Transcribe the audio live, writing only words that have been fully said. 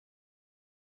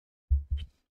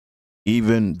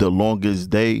Even the longest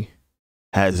day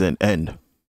has an end.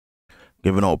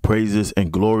 Giving all praises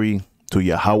and glory to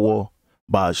Yahweh,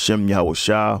 Ba'ashem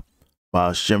Yahushua,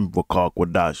 Ba'ashem Rakak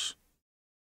Wadash.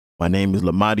 My name is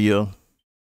Lamadia,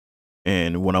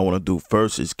 and what I want to do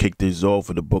first is kick this off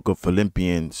with the book of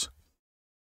Philippians,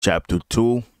 chapter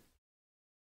 2,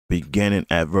 beginning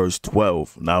at verse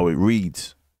 12. Now it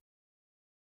reads,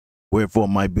 "Wherefore,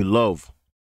 my beloved,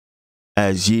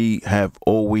 as ye have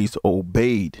always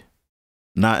obeyed,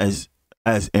 not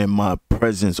as in my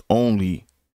presence only,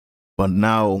 but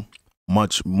now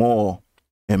much more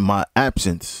in my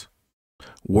absence,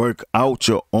 work out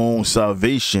your own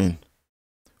salvation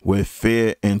with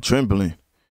fear and trembling."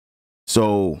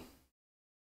 So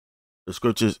the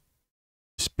scriptures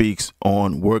speaks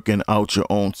on working out your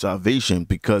own salvation,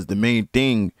 because the main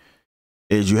thing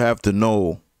is you have to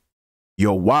know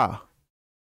your why.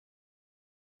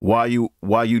 Why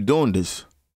you doing this?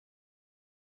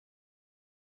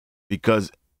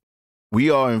 Because we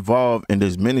are involved in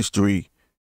this ministry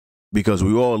because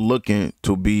we all looking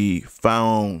to be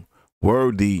found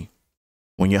worthy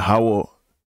when Yahweh,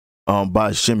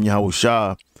 Ba'ashem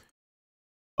Yahushua,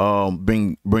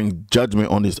 bring judgment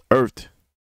on this earth,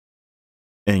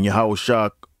 and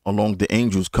Yahushua along the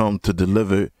angels come to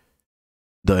deliver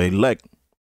the elect.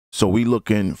 So we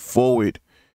looking forward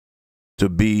to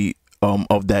be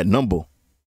of that number.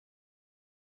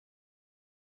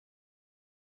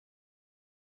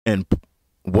 And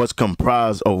what's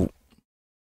comprised of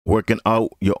working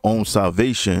out your own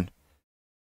salvation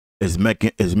is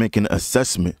making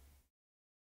assessment,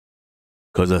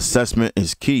 because assessment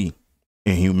is key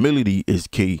and humility is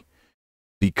key,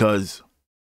 because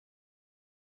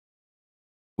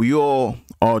we all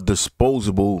are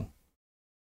disposable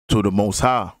to the Most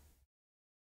High.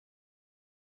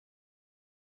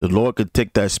 The Lord could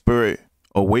take that spirit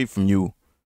away from you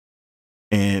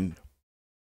and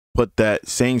put that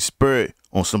same spirit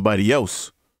on somebody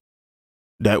else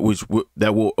that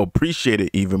will appreciate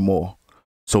it even more.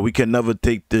 So we can never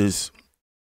take this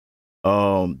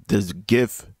this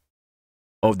gift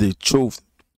of the truth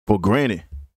for granted.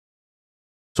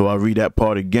 So I read that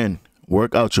part again.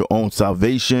 Work out your own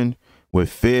salvation with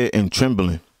fear and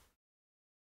trembling.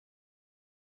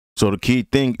 So the key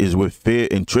thing is with fear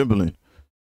and trembling.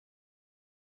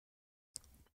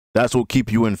 That's what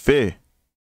keep you in fear,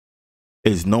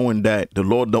 is knowing that the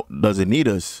Lord doesn't need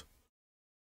us.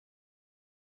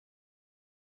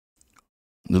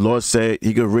 The Lord said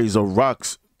he could raise up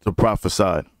rocks to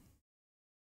prophesy.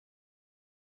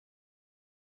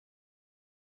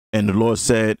 And the Lord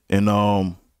said in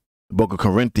the book of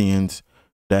Corinthians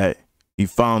that he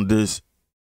found this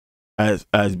as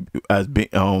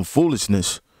being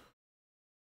foolishness.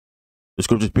 The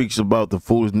scripture speaks about the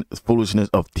foolishness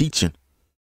of teaching,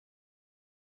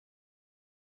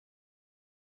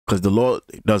 because the Lord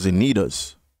doesn't need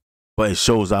us, but it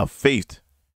shows our faith.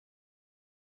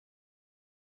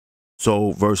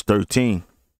 So verse 13,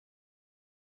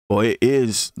 "For it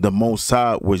is the Most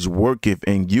High which worketh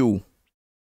in you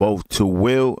both to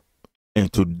will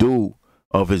and to do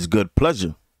of his good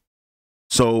pleasure."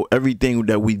 So everything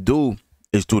that we do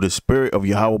is through the spirit of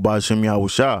Yahweh Ba'ashem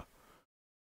Yahushua.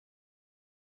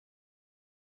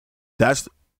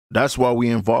 That's why we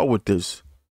involved with this,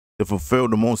 to fulfill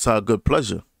the Most High good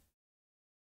pleasure.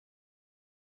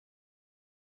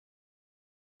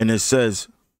 And it says,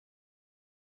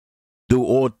 "Do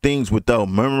all things without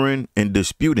murmuring and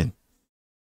disputing,"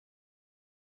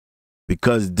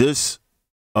 because this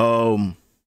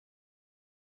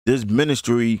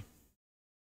ministry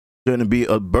shouldn't be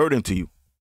a burden to you.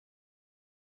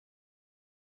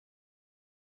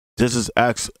 This is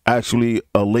actually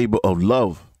a labor of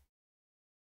love.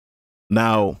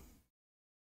 Now,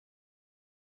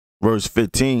 verse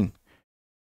 15,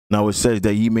 now it says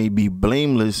that ye may be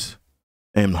blameless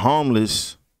and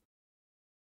harmless,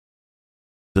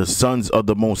 the sons of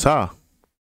the Most High.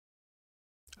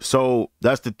 So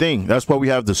that's the thing. That's why we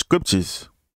have the scriptures.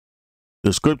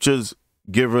 The scriptures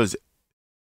give us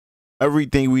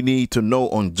everything we need to know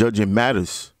on judging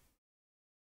matters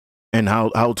and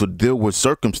how to deal with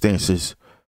circumstances.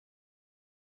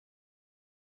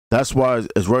 That's why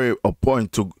it's very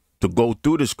important to go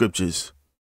through the scriptures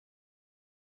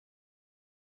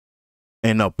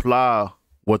and apply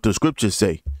what the scriptures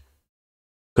say.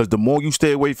 Because the more you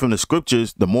stay away from the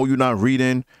scriptures, the more you're not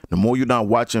reading, the more you're not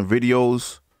watching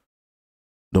videos,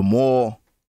 the more,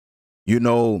 you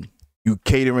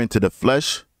catering to the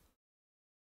flesh,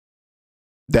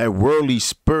 that worldly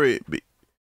spirit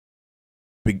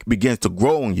begins to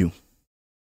grow on you.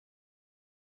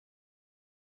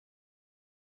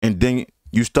 And then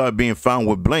you start being found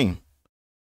with blame.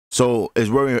 So it's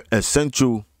very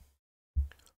essential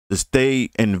to stay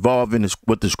involved in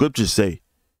what the scriptures say.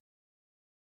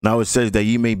 Now it says that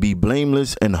ye may be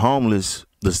blameless and harmless,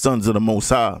 the sons of the Most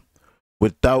High,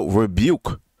 without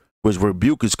rebuke, which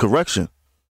rebuke is correction.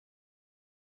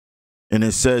 And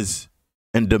it says,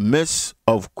 in the midst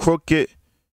of crooked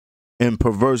and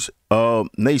perverse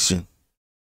nation.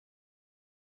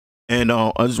 And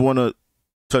I just want to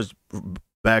touch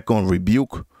back on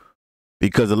rebuke,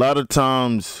 because a lot of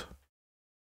times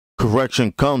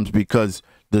correction comes because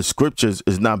the scriptures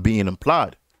is not being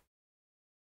applied.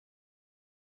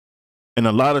 And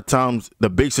a lot of times the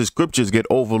basic scriptures get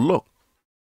overlooked.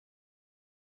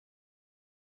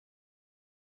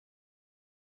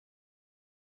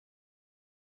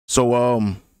 So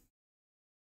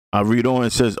I read on,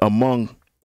 it says, among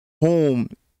whom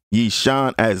ye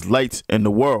shine as lights in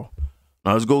the world.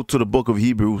 Now let's go to the book of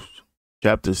Hebrews,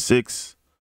 chapter 6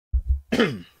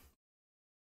 and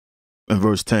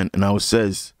verse 10. And now it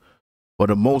says, for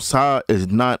the Most High is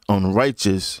not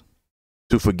unrighteous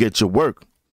to forget your work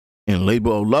and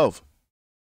labor of love.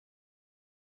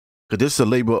 Because this is a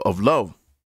labor of love.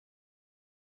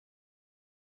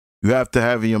 You have to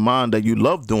have in your mind that you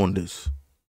love doing this.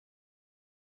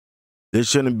 This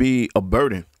shouldn't be a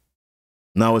burden.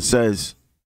 Now it says,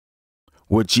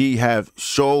 which ye have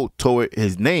showed toward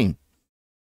his name,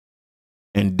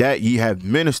 and that ye have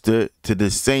ministered to the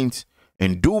saints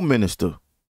and do minister.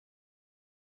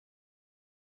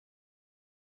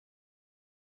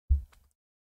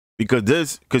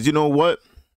 Because you know what?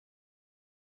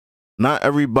 Not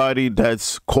everybody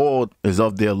that's called is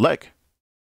of the elect.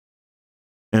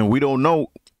 And we don't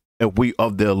know if we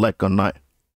of the elect or not.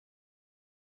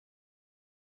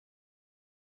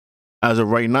 As of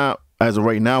right now,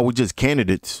 we're just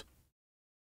candidates.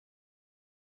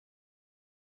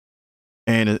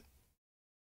 And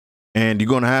you're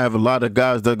gonna have a lot of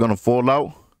guys that are gonna fall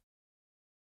out.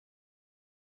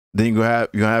 Then you're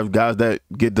gonna have guys that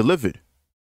get delivered.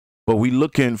 But we're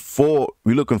looking for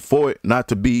it not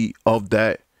to be of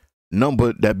that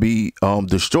number that be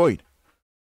destroyed.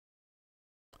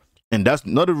 And that's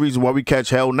another reason why we catch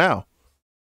hell now.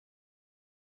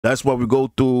 That's why we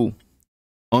go through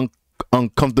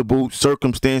uncomfortable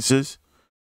circumstances,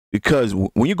 because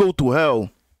when you go through hell,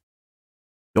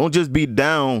 don't just be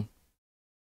down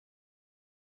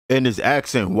in this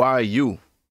accent, why you?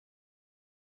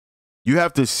 You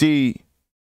have to see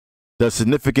the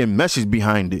significant message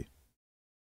behind it.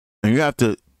 And you have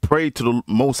to pray to the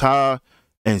Most High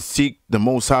and seek the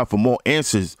Most High for more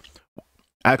answers.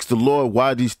 Ask the Lord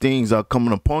why these things are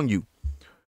coming upon you.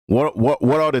 What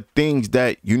are the things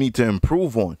that you need to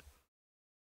improve on?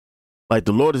 Like,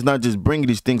 the Lord is not just bringing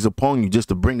these things upon you just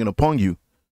to bring it upon you.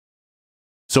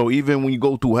 So even when you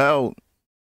go through hell,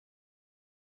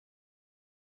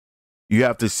 you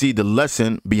have to see the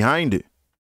lesson behind it.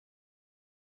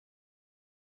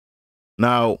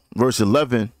 Now, verse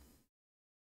 11,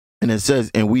 and it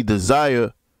says, and we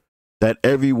desire that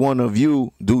every one of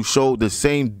you do show the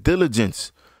same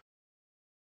diligence.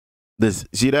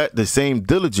 See that? The same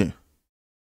diligence.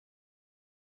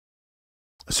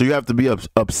 So you have to be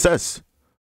obsessed.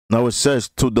 Now it says,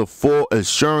 to the full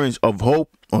assurance of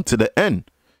hope unto the end.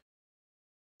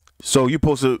 So you're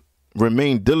supposed to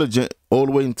remain diligent all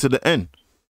the way into the end,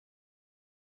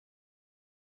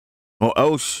 or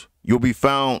else you'll be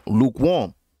found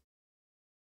lukewarm,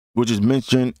 which is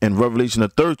mentioned in Revelation, the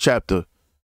 3rd chapter.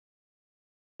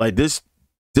 Like, this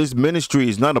ministry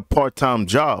is not a part-time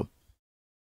job.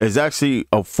 It's actually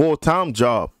a full-time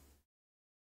job.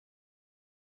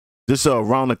 This is a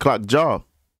round-the-clock job.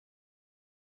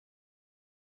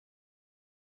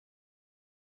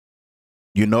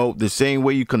 You know, the same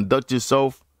way you conduct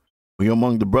yourself when you're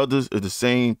among the brothers is the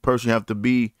same person you have to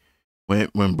be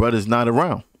when brother's not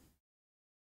around.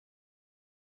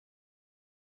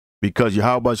 Because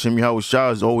Yahweh Shem Yahweh Shah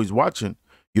is always watching.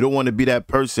 You don't want to be that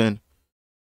person,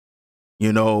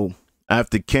 you know,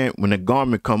 after camp, when the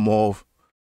garment come off,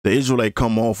 the Israelite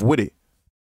come off with it.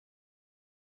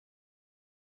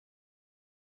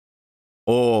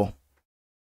 Or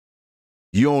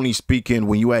you only speaking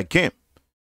when you at camp.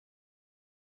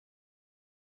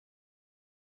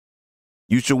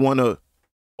 You should want to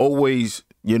always,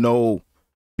 you know,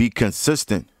 be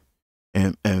consistent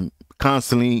and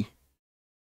constantly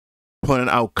putting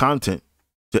out content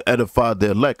to edify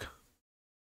the elect.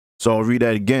 So I'll read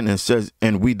that again. It says,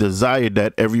 and we desire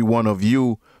that every one of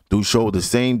you do show the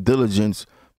same diligence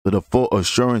to the full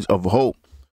assurance of hope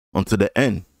unto the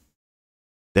end,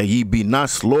 that ye be not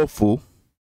slothful,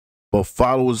 but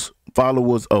followers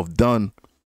of done,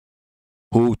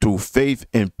 who through faith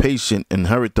and patience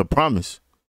inherit the promise.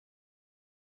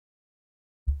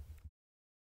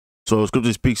 So the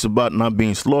scripture speaks about not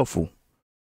being slothful.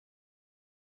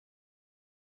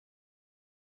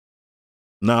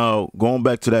 Now, going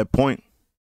back to that point,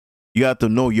 you have to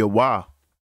know your why.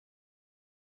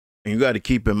 And you got to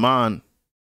keep in mind,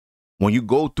 when you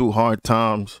go through hard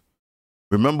times,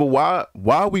 remember why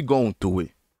are we going through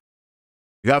it?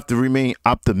 You have to remain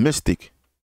optimistic.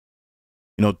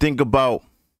 You know, think about,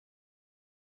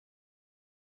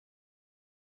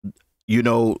 you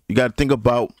got to think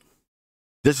about,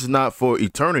 this is not for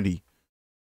eternity.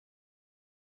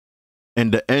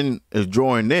 And the end is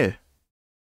drawing near.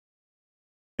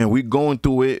 And we going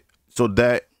through it so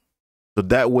that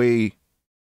way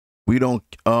we don't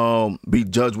be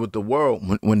judged with the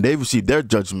world when they receive their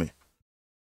judgment.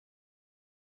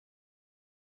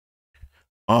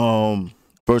 1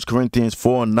 Corinthians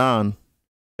 4:9,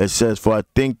 it says, "For I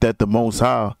think that the Most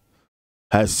High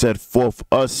has set forth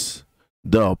us,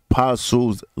 the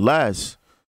apostles, last."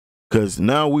 Because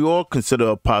now we all consider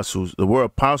apostles. The word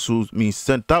apostles means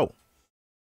sent out.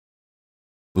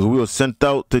 We were sent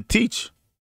out to teach.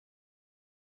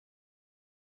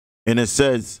 And it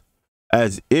says,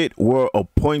 as it were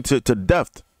appointed to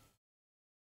death.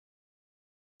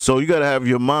 So you got to have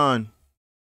your mind,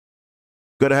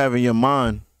 in your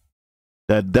mind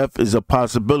that death is a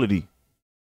possibility.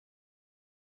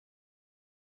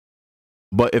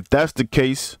 But if that's the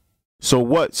case, so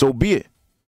what? So be it.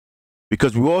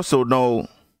 Because we also know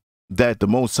that the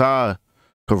Most High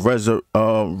could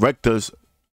resurrect us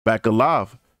back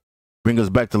alive, bring us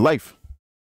back to life.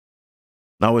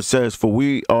 Now it says, "For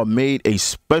we are made a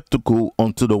spectacle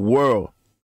unto the world,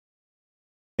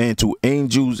 and to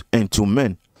angels, and to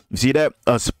men." You see that?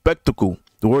 A spectacle.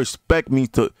 The word spec means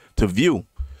to view.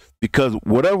 Because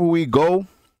whatever we go,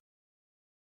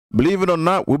 believe it or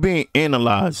not, we're being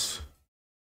analyzed.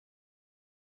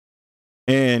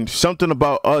 And something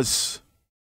about us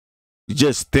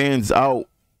just stands out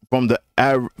from the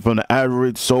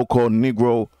average so-called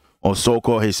Negro or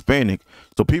so-called Hispanic.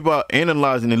 So people are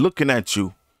analyzing and looking at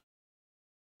you,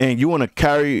 and you want to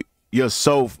carry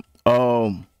yourself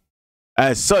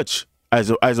as such, as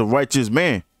a righteous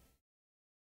man.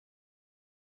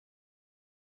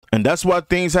 And that's why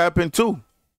things happen too,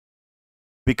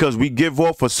 because we give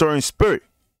off a certain spirit.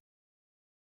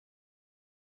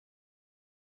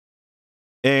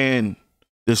 And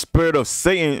the spirit of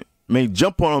Satan may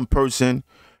jump on a person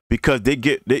because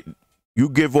you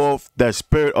give off that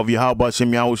spirit of Yahweh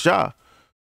Shem Yahushua.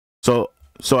 So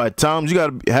at times you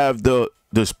got to have the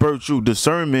spiritual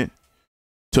discernment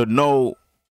to know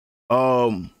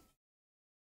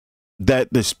that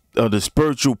the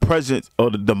spiritual presence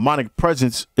or the demonic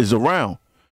presence is around,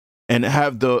 and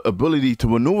have the ability to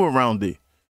maneuver around it.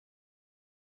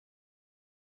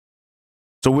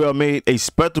 So we are made a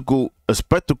spectacle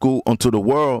unto the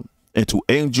world, and to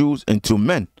angels, and to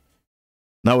men.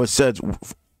 Now it says,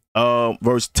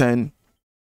 verse 10,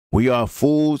 "We are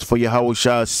fools for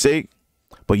Yahushua's sake,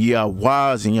 but ye are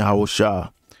wise in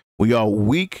Yahushua. We are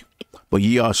weak, but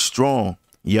ye are strong.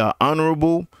 Ye are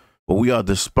honorable, but we are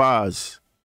despised.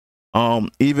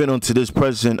 Even unto this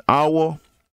present hour,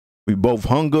 we both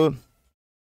hunger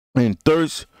and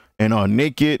thirst, and are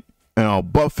naked, and are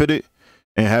buffeted,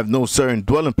 and have no certain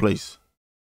dwelling place.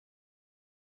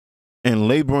 And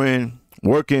laboring,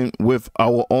 working with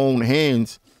our own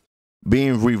hands,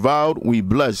 being reviled, we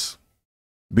bless.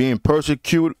 Being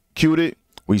persecuted,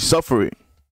 we suffer it."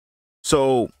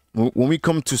 So when we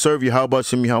come to serve Yahweh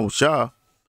Shem Yahushua,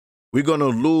 we're going to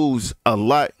lose a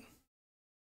lot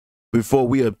before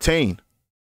we obtain.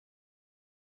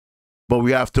 But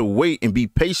we have to wait and be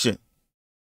patient.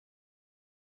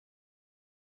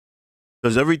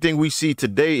 Because everything we see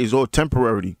today is all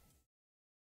temporary.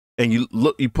 And you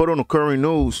put on the current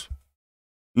news,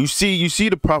 you see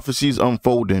the prophecies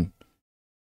unfolding.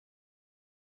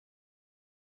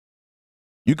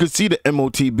 You could see the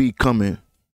MOTB coming,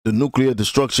 the nuclear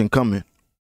destruction coming.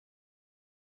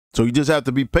 So you just have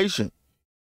to be patient.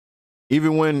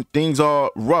 Even when things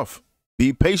are rough,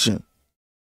 be patient.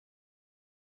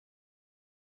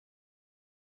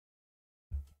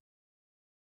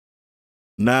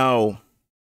 Now,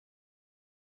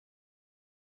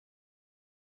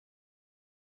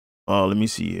 let me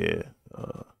see here.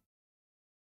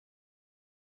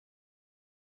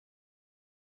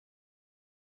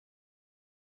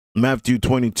 Matthew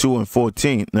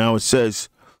 22:14. Now it says,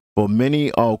 "For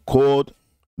many are called,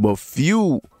 but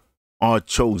few are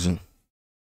chosen."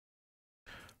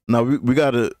 Now we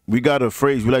got a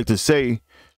phrase we like to say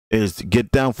is to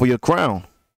get down for your crown.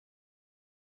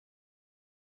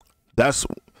 That's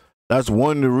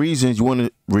one of the reasons you want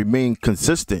to remain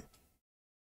consistent.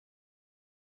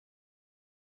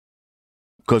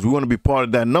 because we want to be part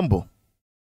of that number.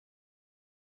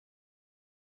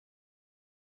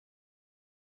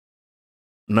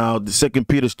 Now, the 2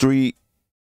 Peter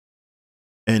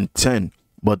 3:10.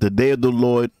 But the day of the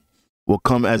Lord will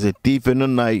come as a thief in the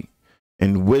night,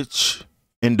 in the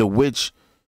which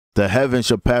the heavens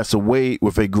shall pass away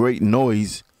with a great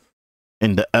noise,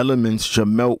 and the elements shall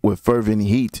melt with fervent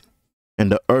heat,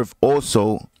 and the earth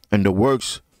also and the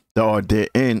works that are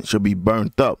therein shall be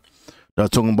burnt up.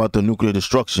 That's talking about the nuclear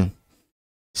destruction.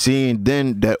 Seeing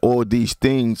then that all these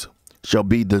things shall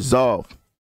be dissolved,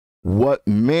 what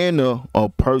manner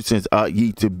of persons ought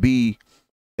ye to be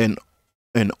in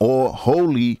all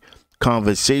holy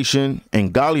conversation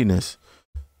and godliness?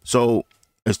 So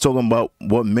it's talking about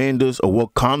what manners or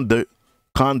what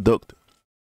conduct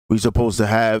we supposed to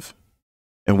have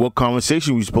and what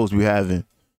conversation we supposed to be having.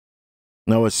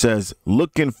 Now it says,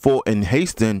 looking for and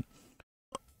hasten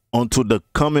unto the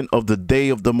coming of the day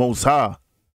of the Most High.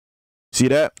 See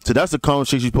that? So that's the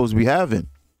conversation you're supposed to be having.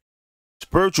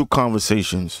 Spiritual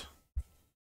conversations.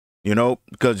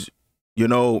 Because,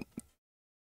 all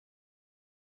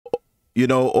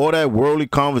that worldly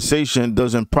conversation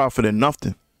doesn't profit in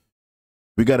nothing.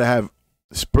 We got to have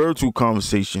spiritual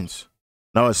conversations.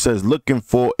 Now it says, looking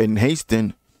for and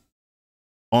hasten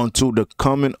unto the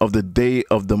coming of the day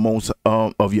of the most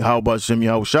of Yahweh Shem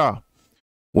Yahushua,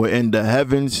 wherein the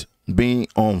heavens being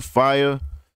on fire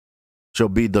shall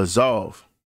be dissolved,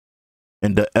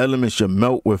 and the elements shall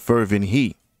melt with fervent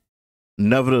heat.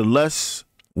 Nevertheless,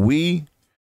 we,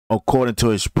 according to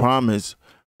his promise,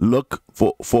 look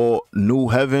for new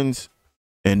heavens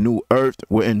and new earth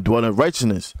wherein dwelleth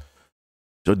righteousness.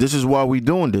 So this is why we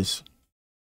doing this.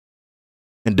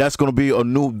 And that's going to be a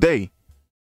new day.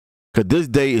 Because this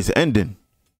day is ending.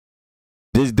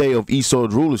 This day of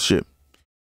Esau's rulership.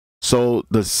 So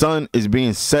the sun is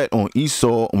being set on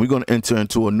Esau, and we're going to enter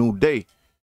into a new day,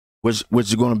 which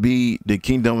is going to be the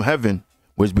kingdom of heaven,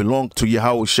 which belongs to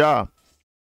Yahushua.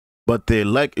 But the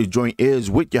elect is joint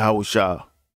heirs with Yahushua.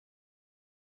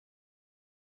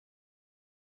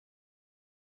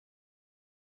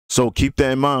 So keep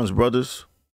that in mind, brothers.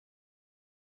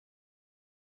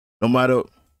 No matter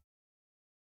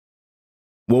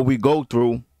what we go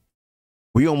through,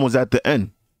 we almost at the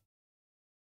end.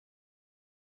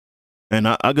 And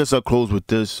I guess I'll close with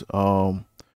this.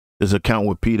 This account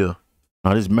with Peter.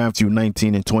 Now this is Matthew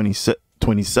 19 and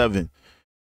 27.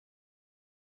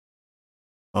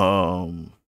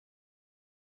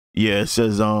 It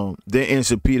says, then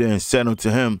answered Peter and said unto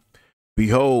him,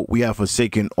 behold, we have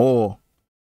forsaken all.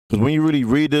 Because when you really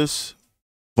read this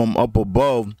from up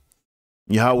above,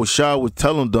 Yahushua was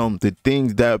telling them the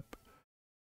things that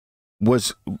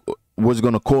was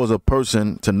going to cause a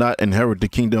person to not inherit the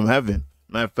kingdom of heaven.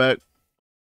 Matter of fact,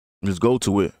 let's go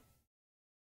to it.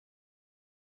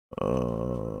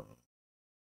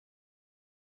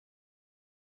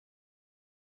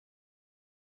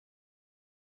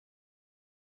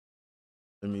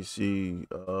 Let me see.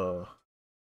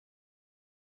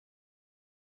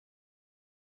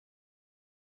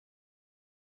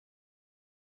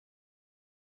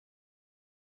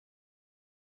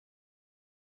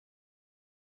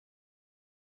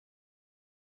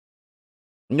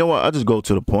 You know what? I just go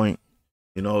to the point.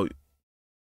 You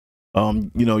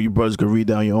brothers can read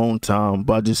down your own time,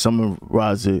 but I just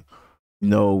summarize it.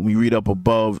 We read up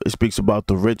above, it speaks about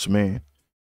the rich man.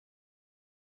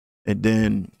 And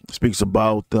then it speaks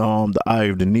about the eye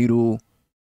of the needle.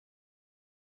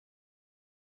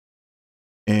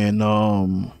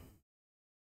 And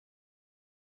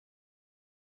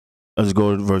let's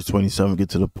go to verse 27, get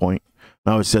to the point.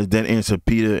 Now it says, then answered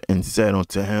Peter and said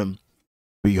unto him,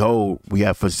 behold, we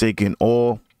have forsaken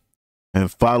all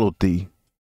and followed thee.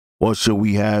 What shall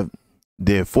we have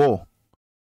therefore?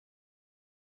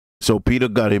 So Peter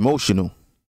got emotional.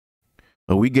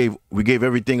 But we gave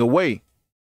everything away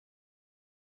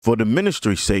for the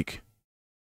ministry's sake.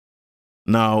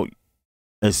 Now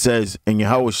it says, and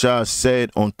Yahushua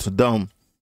said unto them,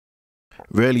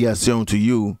 verily I say unto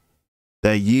you,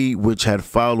 that ye which had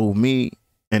followed me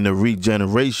in the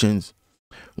regenerations,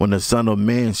 when the Son of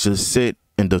Man shall sit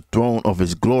in the throne of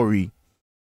his glory,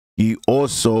 ye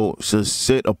also shall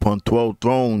sit upon 12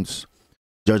 thrones,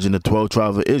 judging the 12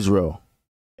 tribes of Israel.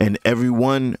 And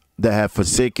everyone that hath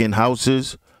forsaken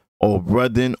houses, or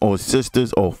brethren, or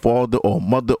sisters, or father, or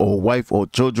mother, or wife, or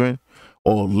children,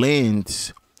 or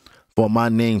lands, for my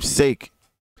name's sake,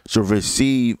 shall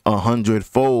receive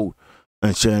 100-fold,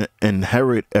 and shall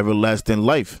inherit everlasting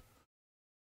life.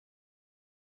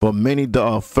 For many that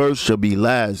are first shall be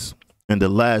last, and the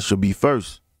last shall be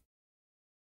first.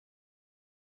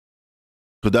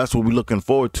 So that's what we're looking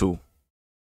forward to.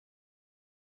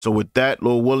 So with that,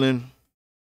 Lord willing,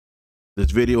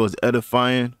 this video is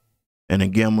edifying. And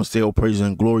again, I'm going to say all praise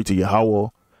and glory to Yahweh,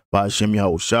 Ba'ashem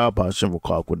Yahushua, Ba'ashem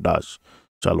Rakak Wadash.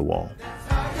 Shalom.